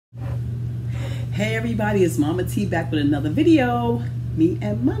Hey everybody, it's Mama T back with another video. Me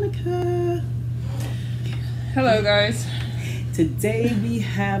and Monica. Hello guys. Today we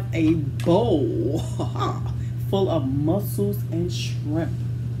have a bowl full of mussels and shrimp.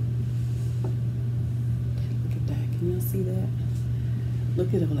 Look at that. Can y'all see that?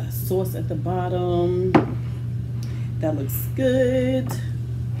 Look at all that sauce at the bottom. That looks good.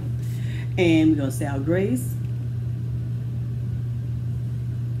 And we're gonna say our grace.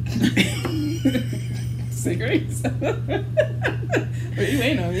 Say grace. You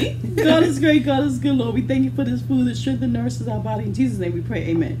ain't on me. God is great, God is good, Lord. We thank you for this food that strengthens, nourishes our body. In Jesus' name we pray,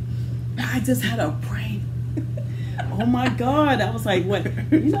 amen. I just had a brain. Oh my God. I was like, what?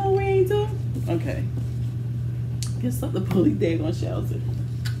 You know what we ain't doing? Okay. Get something to pull these daggone shells in.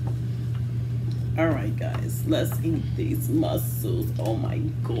 Alright, guys. Let's eat these mussels. Oh my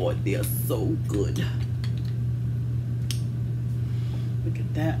God. They're so good. Look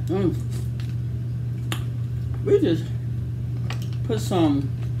at that. We just put some.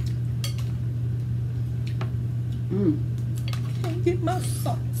 Get my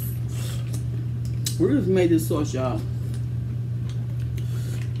sauce. We just made this sauce, y'all.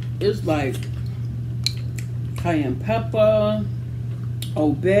 It's like cayenne pepper,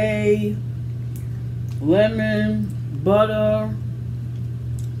 obey, lemon, butter.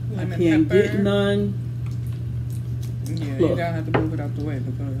 Lemon I can't pepper. get none. Yeah, Look. you gotta have to move it out the way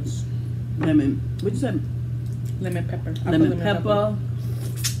because Lemon. What you said? lemon pepper. I Lemon put pepper.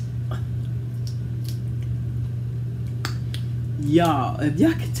 Y'all, if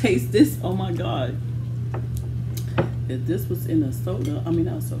y'all can taste this, oh my God. If this was in a soda, I mean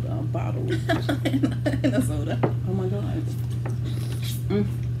not a soda, a bottle. In a soda. Oh my God.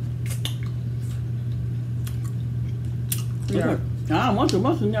 Yeah. I don't want the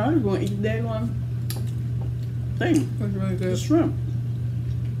mussel now. I'm just going to eat that one thing. It's really The good. shrimp.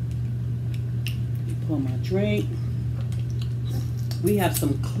 Pour my drink. We have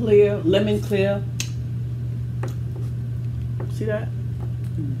some clear, lemon clear. See that?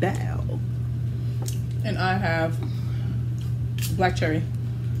 Bow. And I have black cherry.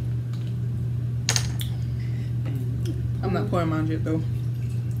 I'm not pouring mine yet though.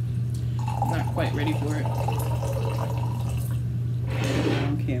 Not quite ready for it.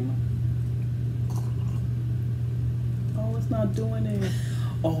 On camera. Oh, it's not doing it.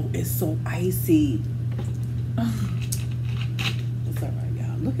 Oh, it's so icy. It's alright,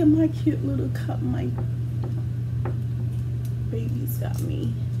 y'all. Look at my cute little cup. My baby's got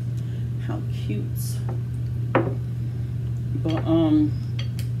me. How cute. But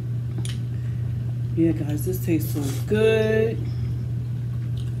yeah, guys, this tastes so good.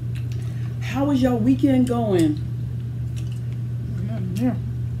 How was your weekend going? Yeah.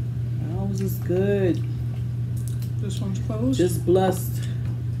 Ours is good. This one's closed. Just blessed.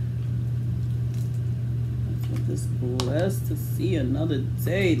 Just blessed to see another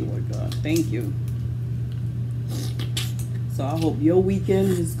day, Lord God. Thank you. So I hope your weekend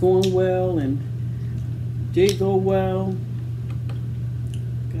is going well and did go well.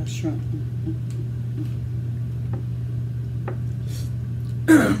 Got shrimp.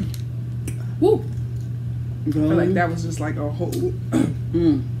 Woo! I feel like Girl. that was just like a whole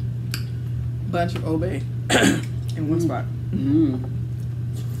bunch of obey in one spot.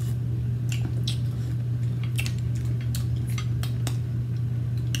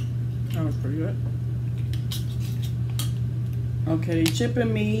 That was pretty good. Okay,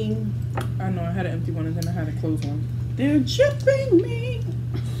 chipping me. I know I had an empty one and then I had a closed one. They're chipping me.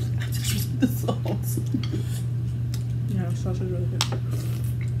 I just used the sauce. Yeah, the sauce is really good.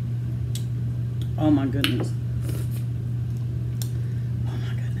 Oh my goodness. Oh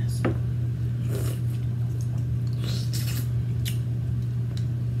my goodness.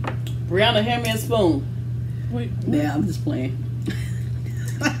 Brianna, hand me a spoon. Wait, what? Yeah, I'm just playing.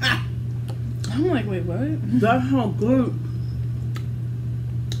 I'm like, wait, what? That's how good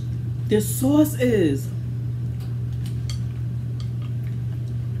this sauce is.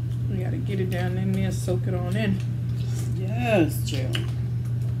 We gotta get it down in there, soak it on in. Yes, Jill.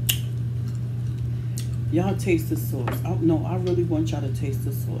 Y'all taste the sauce. No, I really want y'all to taste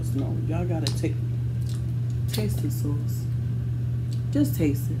the sauce. No, y'all gotta taste the sauce. Just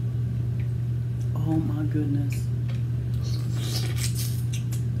taste it. Oh my goodness.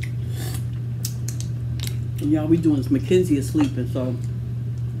 And y'all, we doing this. Mackenzie is sleeping, so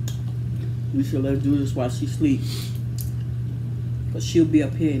we should let her do this while she sleeps. But she'll be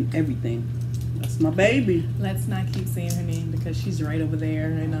up here and everything. That's my baby. Let's not keep saying her name because she's right over there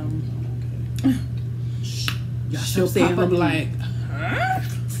and She'll pop her up name. like, huh?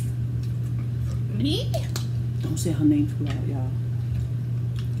 Me? Don't say her name too loud, y'all.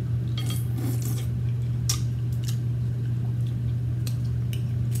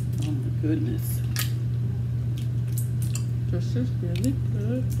 goodness. This is really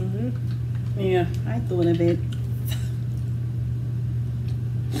good. Yeah, I thought of it.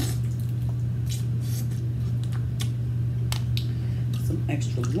 Some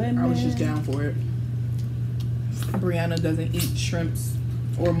extra lemon. I was just down for it. Brianna doesn't eat shrimps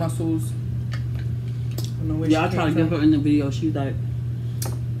or mussels. I don't know where Yeah, I she tried to came give from. her in the video. She's like,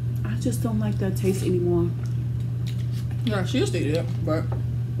 I just don't like that taste anymore. Yeah, she'll stay there, but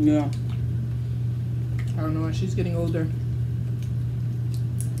Yeah. I don't know why she's getting older.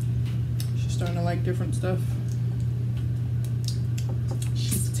 She's starting to like different stuff.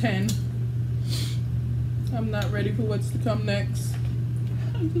 She's 10. I'm not ready for what's to come next.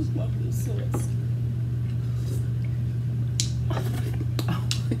 I just love this sauce.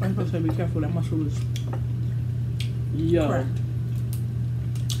 I'm supposed to be careful, that mussel is Yo. cracked.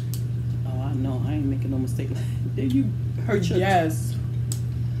 Oh, I know. I ain't making no mistake. Did you hurt your... Yes.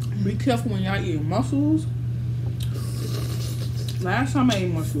 Be careful when y'all eat mussels. Last time I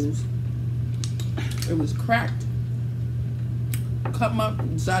ate mussels, it was cracked. Cut my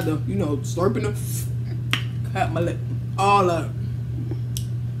inside the, you know, slurping them. Cut my lip all up.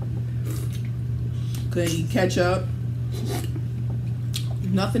 Couldn't eat ketchup.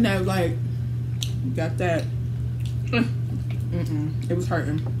 Nothing that like got that. It was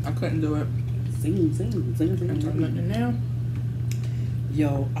hurting. I couldn't do it. Sing. Can't talk nothing now.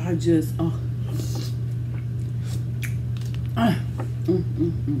 Yo, I just...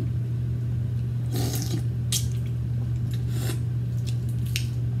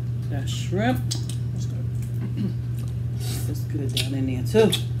 That shrimp. That's good. It's good down in there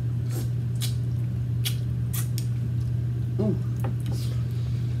too. Ooh.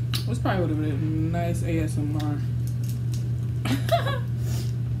 This probably would have been a nice ASMR.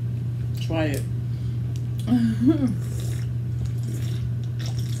 Try it.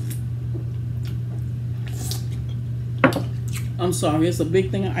 I'm sorry, it's a big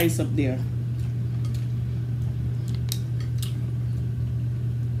thing of ice up there.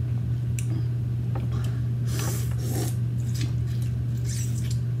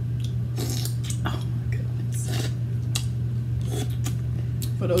 Oh my goodness.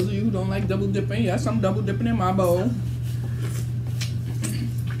 For those of you who don't like double dipping, yes, I'm double dipping in my bowl.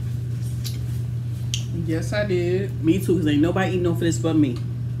 Yes, I did. Me too, because ain't nobody eating no for this but me.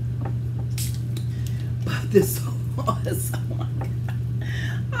 But this sauce, oh my God.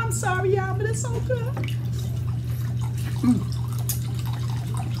 I'm sorry, y'all, but it's so good.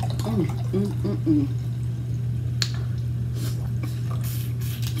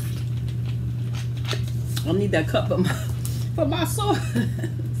 I need that cup for my sauce.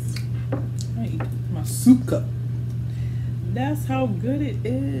 I eat my soup cup. That's how good it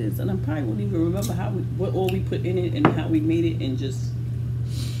is, and I probably won't even remember what all we put in it and how we made it, and just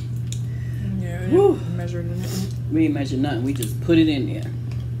Yeah, measured it. we didn't measure nothing. We just put it in there,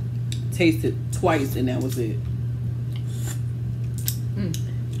 tasted twice, and that was it.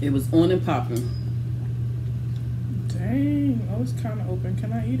 It was on and popping. Dang, oh, it's kind of open.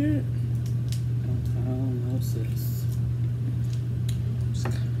 Can I eat it? I don't know, sis. It's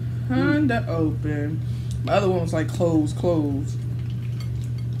kind of open. My other one was like closed.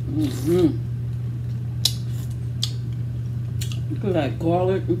 Put that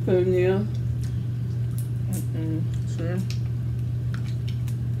garlic we put in there. Sure.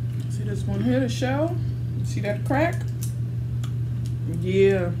 See this one here, the shell? See that crack?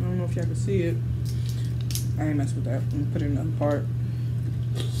 Yeah, I don't know if y'all can see it. I ain't mess with that. I'm gonna put it in another part.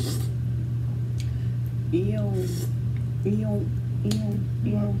 Ew.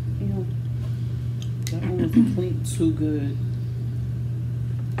 That one was complete too good.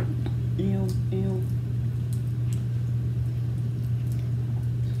 Ew.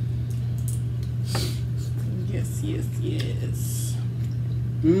 Yes.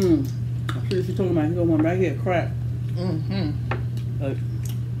 I feel if you're talking about, you got one right here, crack. Like,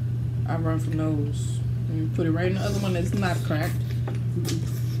 I run from those. And put it right in the other one that's not cracked.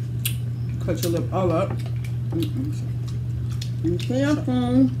 Cut your lip all up. be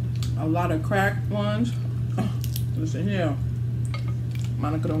careful. A lot of cracked ones. Listen here.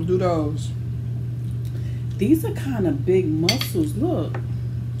 Monica don't do those. These are kind of big mussels. Look.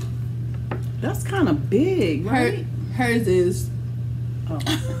 That's kind of big, right? Hers is. Oh,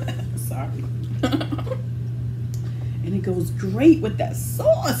 sorry. And it goes great with that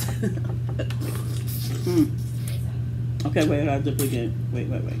sauce. Okay, wait, I gotta dip again. Wait.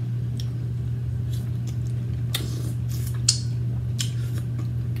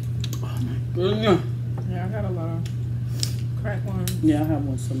 Oh my goodness. Yeah, I got a lot of cracked ones. Yeah, I have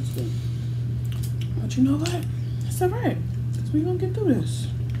one some too. But you know what? It's alright. Because we're going to get through this.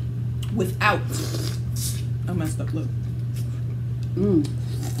 without. I messed up. Look.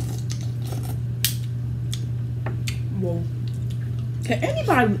 Whoa. Can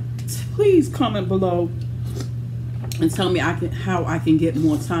anybody please comment below and tell me how I can get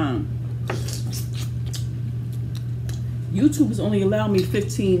more time? YouTube has only allowed me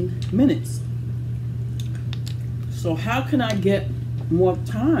 15 minutes. So how can I get more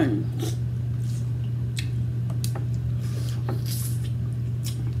time?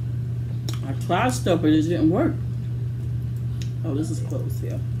 I tried stuff, but it didn't work. Oh, this is close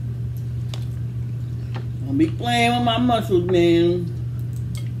here. Don't be playing with my muscles, man.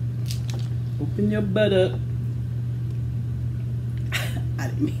 Open your butt up. I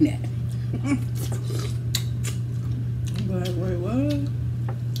didn't mean that. Wait, what?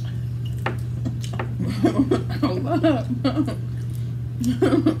 Hold up.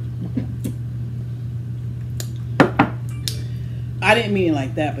 I didn't mean it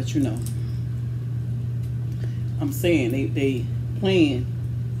like that, but you know. I'm saying they playing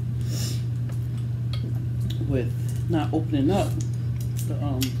with not opening up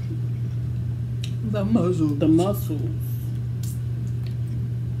the muscles. The muscles.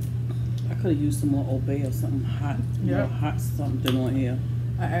 I could have used some more Obey or something hot. Yeah. Hot something on here.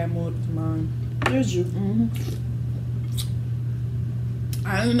 I add more to mine. There's you.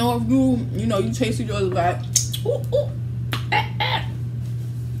 I don't know if you tasted yours like, ooh, ooh,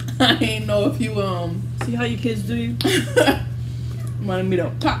 I ain't know if you see how your kids do you? wanted me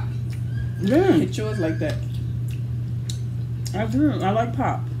to pop. Yeah. Hit yours like that. I do. I like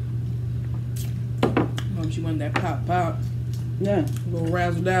pop. She wanted that pop. Yeah. A little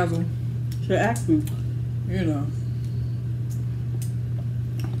razzle dazzle. Should ask me. You know.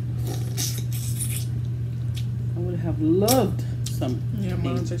 I would have loved some. Yeah,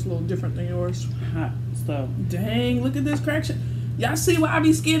 mine tastes a little different than yours. Hot stuff. Dang, look at this crack shell. Y'all see why I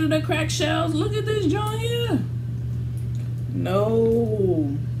be scared of the crack shells? Look at this joint here.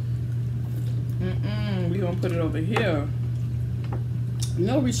 No. We gonna put it over here.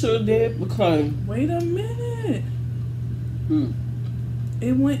 No, we should have did because. Wait a minute.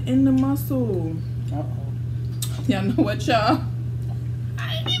 It went in the muscle. Uh-oh. Y'all know what, y'all?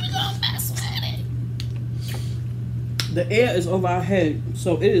 I ain't even gonna mess with it. The air is over our head,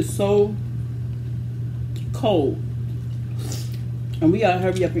 so it is so cold. And we gotta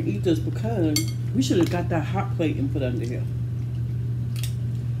hurry up and eat this because we should have got that hot plate and put under here.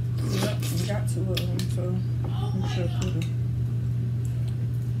 Yep, we got two of them, so we should put them.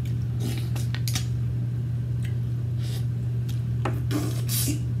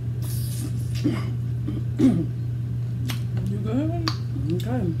 You good?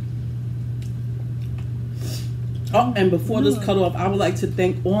 Okay. Oh, and before this cut off, I would like to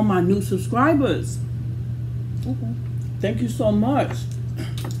thank all my new subscribers. Thank you so much.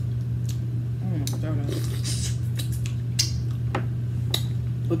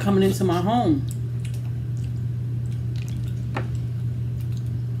 For coming into my home.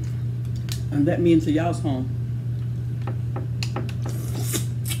 And let me into y'all's home.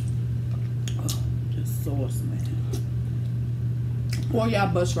 Oh, this sauce, man. Or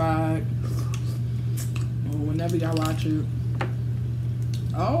y'all bus ride. Or whenever y'all watch it.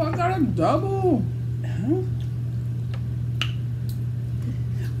 Oh, I got a double. Huh?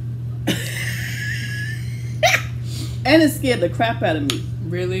 And it scared the crap out of me.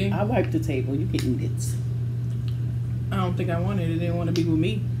 Really? I wiped the table. You can eat it. I don't think I wanted it. They didn't want to be with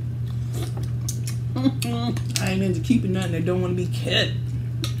me. I ain't into keeping nothing that don't want to be kept.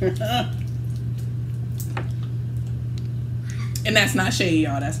 And that's not shade,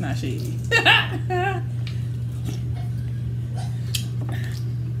 y'all. That's not shade.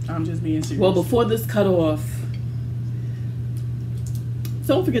 I'm just being serious. Well, before this cut off,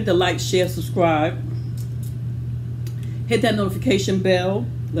 don't forget to like, share, subscribe. Hit that notification bell.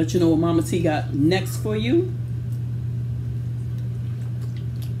 Let you know what Mama T got next for you.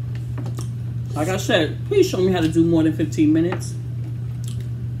 Like I said, please show me how to do more than 15 minutes.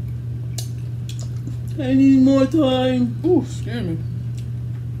 I need more time. Ooh, scare me.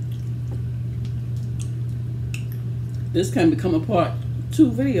 This can become a part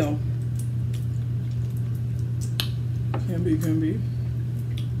 2 video. Can be.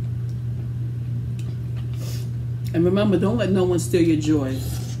 And remember, don't let no one steal your joy.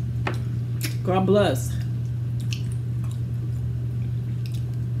 God bless.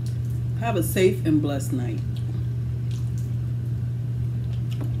 Have a safe and blessed night.